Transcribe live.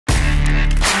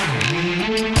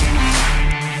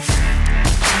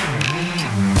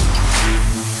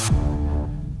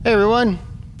everyone.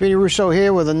 Vinny Russo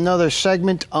here with another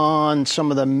segment on some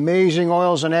of the amazing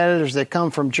oils and additives that come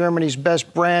from Germany's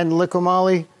best brand, LIQUI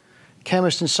MOLY.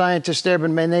 Chemists and scientists there have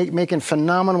been making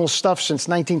phenomenal stuff since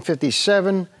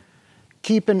 1957,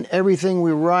 keeping everything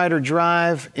we ride or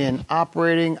drive in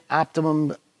operating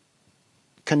optimum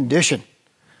condition.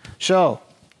 So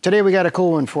today we got a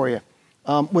cool one for you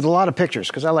with a lot of pictures,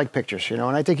 because I like pictures, you know,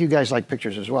 and I think you guys like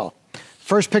pictures as well.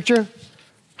 First picture,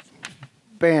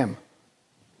 bam.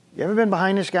 You ever been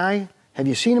behind this guy? Have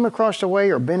you seen him across the way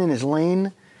or been in his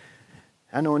lane?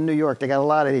 I know in New York they got a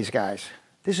lot of these guys.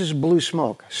 This is blue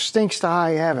smoke. Stinks to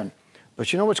high heaven.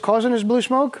 But you know what's causing this blue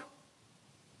smoke?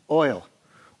 Oil.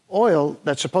 Oil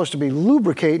that's supposed to be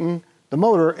lubricating the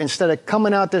motor instead of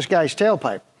coming out this guy's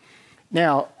tailpipe.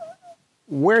 Now,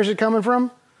 where's it coming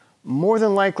from? More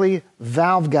than likely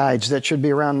valve guides that should be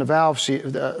around the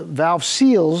valve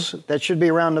seals that should be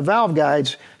around the valve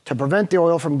guides to prevent the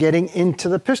oil from getting into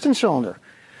the piston cylinder.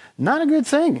 Not a good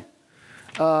thing.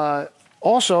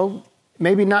 Also,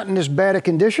 maybe not in this bad a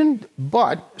condition,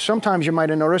 but sometimes you might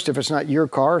have noticed if it's not your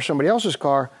car or somebody else's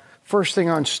car, first thing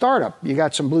on startup, you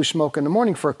got some blue smoke in the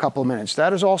morning for a couple of minutes.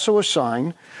 That is also a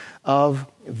sign of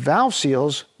valve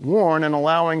seals worn and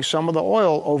allowing some of the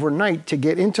oil overnight to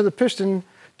get into the piston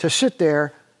to sit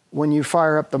there when you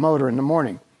fire up the motor in the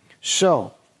morning.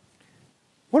 So,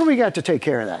 what do we got to take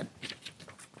care of that?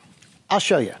 I'll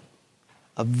show you.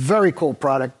 A very cool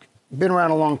product, been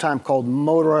around a long time, called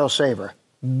Motor Oil Saver.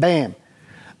 Bam.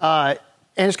 And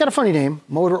it's got a funny name,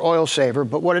 Motor Oil Saver,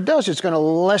 but what it does, it's going to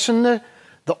lessen the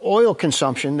oil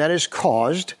consumption that is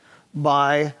caused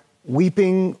by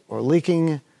weeping or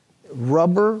leaking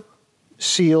rubber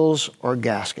seals or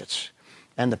gaskets.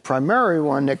 And the primary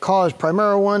one that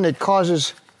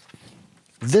causes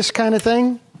this kind of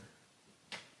thing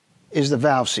is the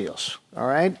valve seals, all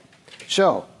right?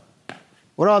 So,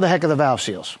 what are the heck are the valve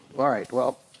seals? All right,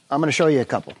 well, I'm going to show you a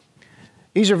couple.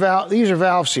 These are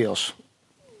valve seals,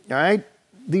 all right?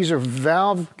 These are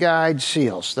valve guide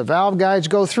seals. The valve guides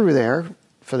go through there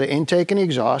for the intake and the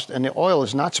exhaust, and the oil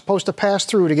is not supposed to pass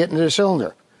through to get into the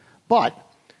cylinder. But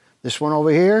this one over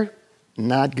here,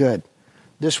 not good.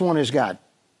 This one has got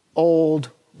old,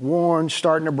 worn,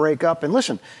 starting to break up. And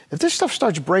listen, if this stuff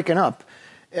starts breaking up,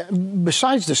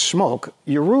 besides the smoke,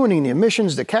 you're ruining the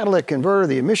emissions, the catalytic converter,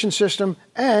 the emission system,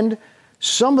 and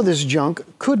some of this junk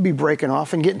could be breaking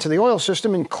off and getting to the oil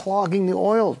system and clogging the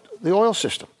oil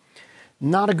system.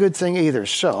 Not a good thing either.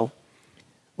 So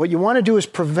what you want to do is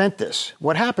prevent this.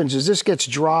 What happens is this gets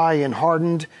dry and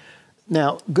hardened.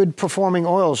 Now, good performing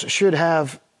oils should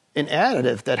have an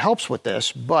additive that helps with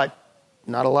this, but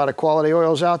not a lot of quality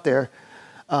oils out there.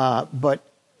 But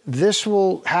this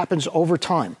happens over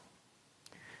time.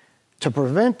 To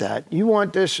prevent that, you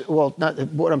want this, well, not,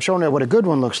 what I'm showing you, what a good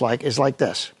one looks like is like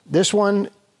this. This one,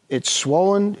 it's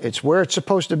swollen, it's where it's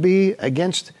supposed to be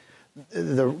against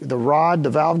the rod,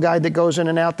 the valve guide that goes in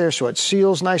and out there, so it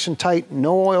seals nice and tight,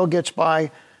 no oil gets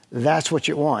by. That's what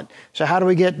you want. So how do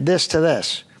we get this to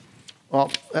this?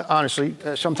 Well, honestly,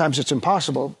 sometimes it's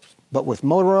impossible, but with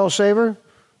Motor Oil Saver,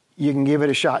 you can give it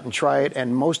a shot and try it,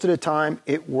 and most of the time,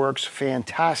 it works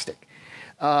fantastic.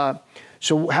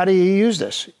 So how do you use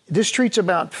this? This treats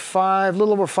about a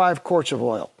little over 5 quarts of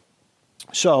oil.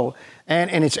 So,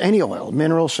 and it's any oil,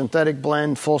 mineral, synthetic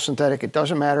blend, full synthetic, it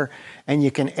doesn't matter, and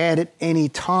you can add it any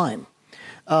time.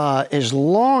 As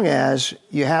long as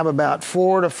you have about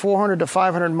 400 to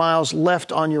 500 miles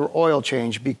left on your oil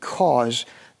change, because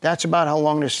that's about how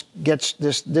long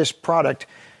this product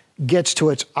gets to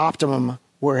its optimum,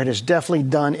 where it has definitely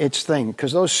done its thing.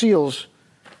 Because those seals,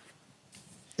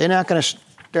 they're not going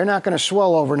to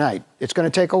swell overnight. It's going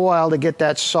to take a while to get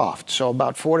that soft. So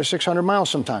about 400 to 600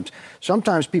 miles sometimes.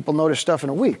 Sometimes people notice stuff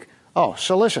in a week. Oh,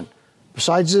 so listen,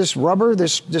 besides this rubber,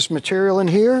 this material in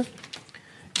here,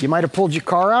 you might have pulled your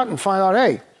car out and find out,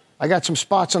 hey, I got some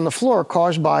spots on the floor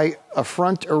caused by a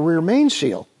front or rear main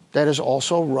seal that is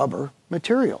also rubber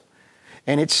material.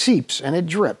 And it seeps and it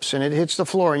drips and it hits the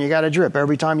floor and you got a drip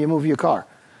every time you move your car.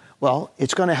 Well,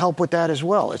 it's going to help with that as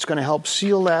well. It's going to help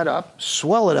seal that up,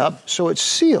 swell it up, so it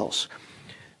seals.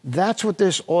 That's what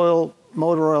this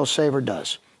Motor Oil Saver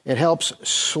does. It helps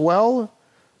swell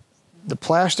the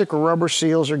plastic or rubber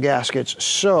seals or gaskets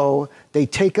so they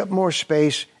take up more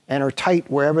space and are tight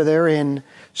wherever they're in,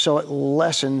 so it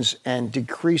lessens and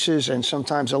decreases and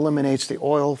sometimes eliminates the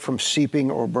oil from seeping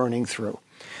or burning through.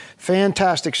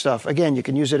 Fantastic stuff. Again, you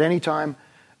can use it anytime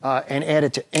and add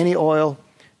it to any oil.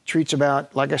 Treats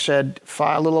about, like I said,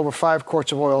 a little over 5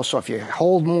 quarts of oil. So if you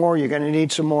hold more, you're going to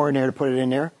need some more in there to put it in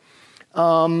there.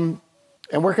 And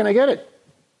where can I get it?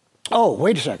 Oh,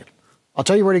 wait a second. I'll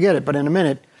tell you where to get it, but in a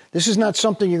minute. This is not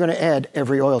something you're going to add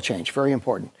every oil change. Very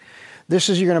important. This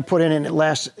is you're going to put in, and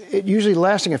usually the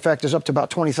lasting effect is up to about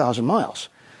 20,000 miles.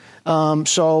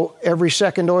 So every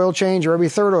second oil change or every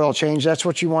third oil change, that's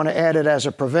what you want to add it as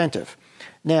a preventive.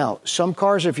 Now, some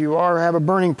cars, if you have a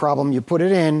burning problem, you put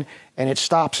it in and it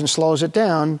stops and slows it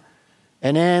down.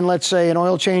 And then let's say an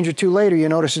oil change or two later, you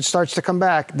notice it starts to come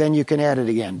back, then you can add it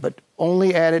again. But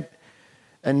only add it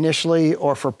initially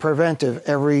or for preventive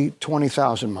every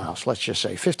 20,000 miles, let's just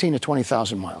say 15 to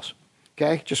 20,000 miles.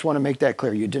 Okay, just want to make that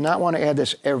clear. You do not want to add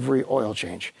this every oil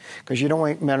change because you don't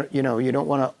want, you don't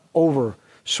want to over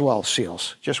swell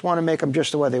seals. Just want to make them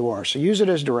just the way they were. So use it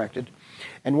as directed.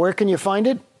 And where can you find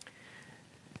it?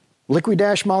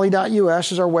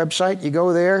 liqui-moly.us is our website. You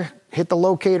go there, hit the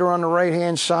locator on the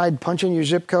right-hand side, punch in your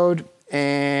zip code,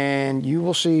 and you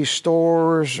will see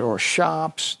stores or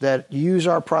shops that use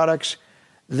our products.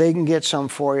 They can get some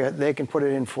for you. They can put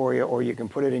it in for you, or you can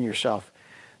put it in yourself.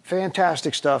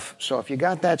 Fantastic stuff. So if you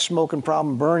got that smoking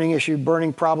problem, burning issue,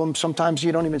 burning problem, sometimes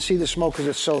you don't even see the smoke because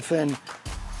it's so thin,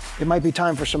 it might be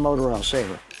time for some motor oil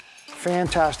saver.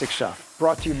 Fantastic stuff.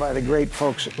 Brought to you by the great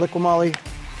folks at LIQUI MOLY.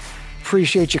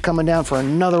 Appreciate you coming down for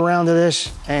another round of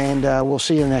this, and we'll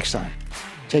see you next time.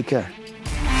 Take care.